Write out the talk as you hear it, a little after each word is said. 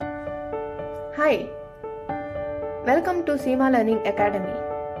Hi, welcome to Seema Learning Academy.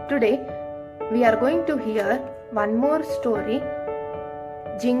 Today we are going to hear one more story,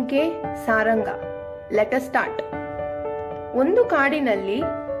 Jinke, Saranga. Let us start. ಒಂದು ಕಾಡಿನಲ್ಲಿ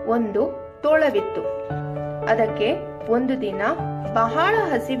ಒಂದು ತೋಳವಿತ್ತು. ಅದಕ್ಕೆ ಒಂದು ದಿನ ಬಹಳ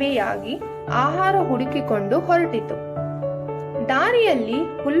ಹಸಿವೆಯಾಗಿ ಆಹಾರ ಹುಡುಕಿಕೊಂಡು ಹೊರಟಿತು. ದಾರಿಯಲ್ಲಿ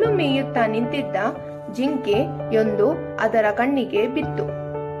ಹುಲ್ಲು ಮೇಯುತ್ತಾ ನಿಂತಿದ್ದ ಜಿಂಕೆಯೊಂದು ಅದರ ಕಣ್ಣಿಗೆ ಬಿತ್ತು.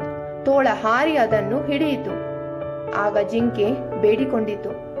 ತೋಳ ಹಾರಿ ಅದನ್ನು ಹಿಡಿಯಿತು. ಆಗ ಜಿಂಕೆ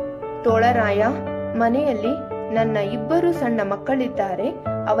ಬೇಡಿಕೊಂಡಿತು, ತೋಳರಾಯ, ಮನೆಯಲ್ಲಿ ನನ್ನ 2 ಸಣ್ಣ ಮಕ್ಕಳಿದ್ದಾರೆ.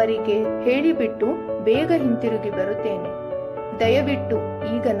 ಅವರಿಗೆ ಹೇಳಿಬಿಟ್ಟು ಬೇಗ ಹಿಂತಿರುಗಿ ಬರುತ್ತೇನೆ. ದಯವಿಟ್ಟು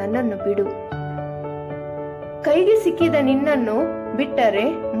ಈಗ ನನ್ನನ್ನು ಬಿಡು. ಕೈಗೆ ಸಿಕ್ಕಿದ ನಿನ್ನನ್ನು ಬಿಟ್ಟರೆ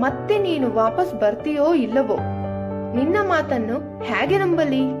ಮತ್ತೆ ನೀನು ವಾಪಸ್ ಬರ್ತೀಯೋ ಇಲ್ಲವೋ? ನಿನ್ನ ಮಾತನ್ನು ಹೇಗೆ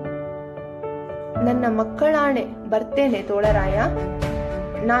ನಂಬಲಿ? ನನ್ನ ಮಕ್ಕಳಾಣೆ, ಬರ್ತೇನೆ ತೋಳರಾಯ.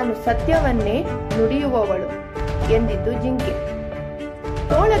 ನಾನು ಸತ್ಯವನ್ನೇ ನುಡಿಯುವವಳು ಎಂದಿತು ಜಿಂಕೆ.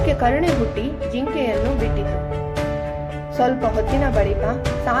 ತೋಳಕ್ಕೆ ಕರುಣೆ ಹುಟ್ಟಿ ಜಿಂಕೆಯನ್ನು ಬಿಟ್ಟಿತು. ಸ್ವಲ್ಪ ಹೊತ್ತಿನ ಬಳಿಕ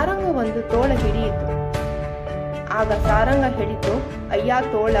ಸಾರಂಗ ಒಂದು ತೋಳ ಹಿಡಿಯಿತು. ಆಗ ಸಾರಂಗ ಹೇಳಿತು, ಅಯ್ಯ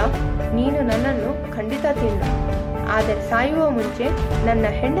ತೋಳ, ನೀನು ನನ್ನನ್ನು ಖಂಡಿತ ತಿನ್ನು. ಆದರೆ ಸಾಯುವ ಮುಂಚೆ ನನ್ನ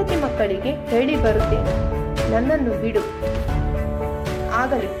ಹೆಂಡತಿ ಮಕ್ಕಳಿಗೆ ಹೇಳಿ ಬರುತ್ತೇನೆ. ನನ್ನನ್ನು ಬಿಡು.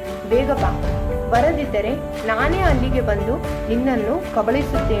 ಆಗಲಿ, ಬೇಗ ಬಾ. ಬರದಿದ್ದರೆ ನಾನೇ ಅಲ್ಲಿಗೆ ಬಂದು ನಿನ್ನನ್ನು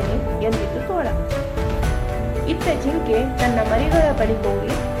ಕಬಳಿಸುತ್ತೇನೆ ಎಂದಿತು ತೋಳ. ಇತ್ತ ಜಿಂಕೆ ತನ್ನ ಮರಿಗಳ ಬಳಿ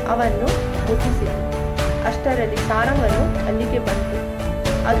ಹೋಗಿ ಅವನ್ನು ಮುಟ್ಟಿಸಿತು. ಅಷ್ಟರಲ್ಲಿ ಸಾರಂಗನು ಅಲ್ಲಿಗೆ ಬಂತು.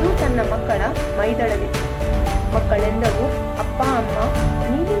 ಅದು ತನ್ನ ಮಕ್ಕಳ ಮೈದಳವಿತ್ತು. ಮಕ್ಕಳೆಲ್ಲರೂ, ಅಪ್ಪ ಅಮ್ಮ,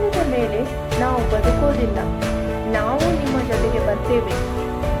 ನೀರಿನ ಮೇಲೆ ನಾವು ಬದುಕೋದಿಲ್ಲ, ನಾವು ನಿಮ್ಮ ಜೊತೆಗೆ ಬರ್ತೇವೆ.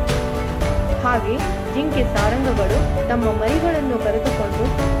 ಹಾಗೆ ಜಿಂಕೆ ಸಾರಂಗಗಳು ತಮ್ಮ ಮರಿಗಳನ್ನು ಕರೆದುಕೊಂಡು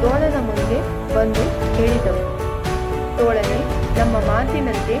ತೋಳನ ಮುಂದೆ ಬಂದು ಹೇಳಿದವು, ತೋಳನೆ, ನಮ್ಮ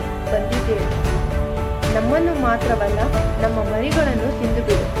ಮಾತಿನಂತೆ ಬಂದಿದ್ದೇವೆ. ನಮ್ಮನ್ನು ಮಾತ್ರವಲ್ಲ, ನಮ್ಮ ಮರಿಗಳನ್ನು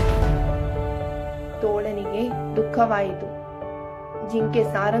ತಿಂದುಬಿಡು. ತೋಳನಿಗೆ ದುಃಖವಾಯಿತು. ಜಿಂಕೆ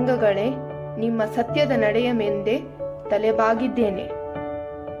ಸಾರಂಗಗಳೇ, ನಿಮ್ಮ ಸತ್ಯದ ನಡೆಯ ಮೆಂದೆ ತಲೆಬಾಗಿದ್ದೇನೆ.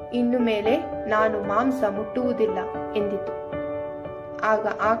 ಇನ್ನು ಮೇಲೆ ನಾನು ಮಾಂಸ ಮುಟ್ಟುವುದಿಲ್ಲ ಎಂದಿತು. ಆಗ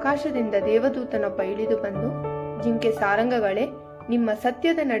ಆಕಾಶದಿಂದ ದೇವದೂತನೊಬ್ಬ ಇಳಿದು ಬಂದು, ಜಿಂಕೆ ಸಾರಂಗಗಳೇ, ನಿಮ್ಮ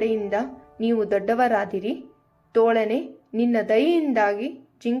ಸತ್ಯದ ನಡೆಯಿಂದ ನೀವು ದೊಡ್ಡವರಾದಿರಿ. ತೋಳನೆ, ನಿನ್ನ ದಯೆಯಿಂದಾಗಿ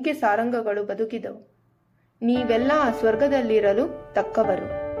ಜಿಂಕೆ ಸಾರಂಗಗಳು ಬದುಕಿದವು. ನೀವೆಲ್ಲ ಸ್ವರ್ಗದಲ್ಲಿರಲು ತಕ್ಕವರು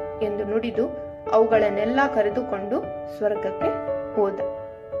ಎಂದು ನುಡಿದು ಅವುಗಳನ್ನೆಲ್ಲ ಕರೆದುಕೊಂಡು ಸ್ವರ್ಗಕ್ಕೆ ಹೋದ.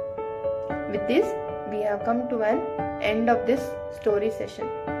 With this, we have come to an end of this story session.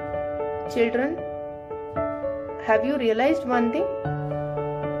 Children, have you realized one thing?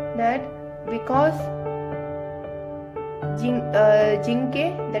 That because Jinke,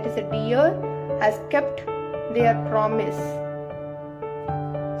 that is a deer, has kept their promise.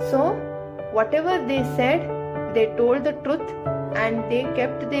 So, whatever they said, they told the truth and they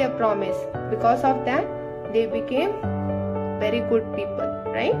kept their promise. Because of that, they became very good people,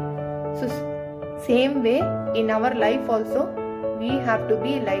 right? So, same way in our life also, we have to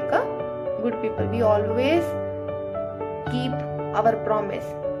be like a good people. We always keep our promise.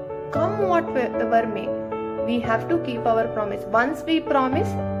 Come whatever may, we have to keep our promise. Once we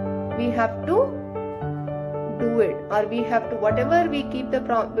promise, we have to do it, or we have to, whatever we keep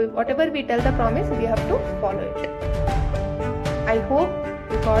whatever we tell the promise, we have to follow it. I hope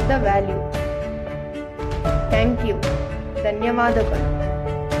you got the value. Thank you. ಧನ್ಯವಾದಗಳು.